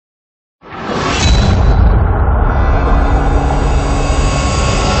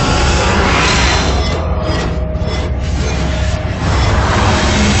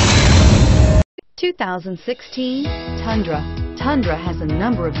2016 Tundra. Tundra has a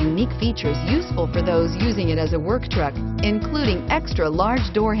number of unique features useful for those using it as a work truck, including extra large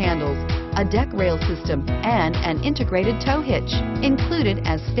door handles, a deck rail system, and an integrated tow hitch. Included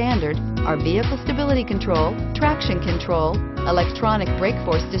as standard are vehicle stability control, traction control, electronic brake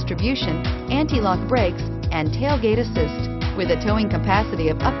force distribution, anti-lock brakes, and tailgate assist. With a towing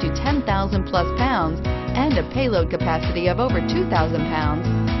capacity of up to 10,000 plus pounds and a payload capacity of over 2,000 pounds,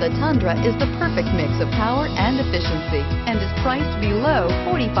 the Tundra is the perfect mix of power and efficiency and is priced below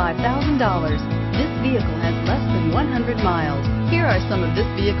 $45,000. This vehicle has less than 100 miles. Here are some of this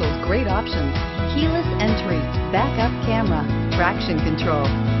vehicle's great options: keyless entry, backup camera, traction control,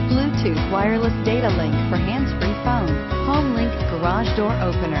 Bluetooth wireless data link for hands-free phone, home link garage door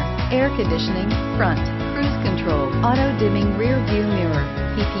opener, air conditioning front, cruise control, auto-dimming rear view mirror,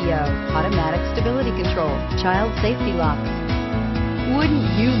 PPO, automatic stability control, child safety locks.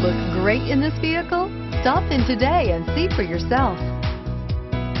 Wouldn't you look great in this vehicle? Stop in today and see for yourself.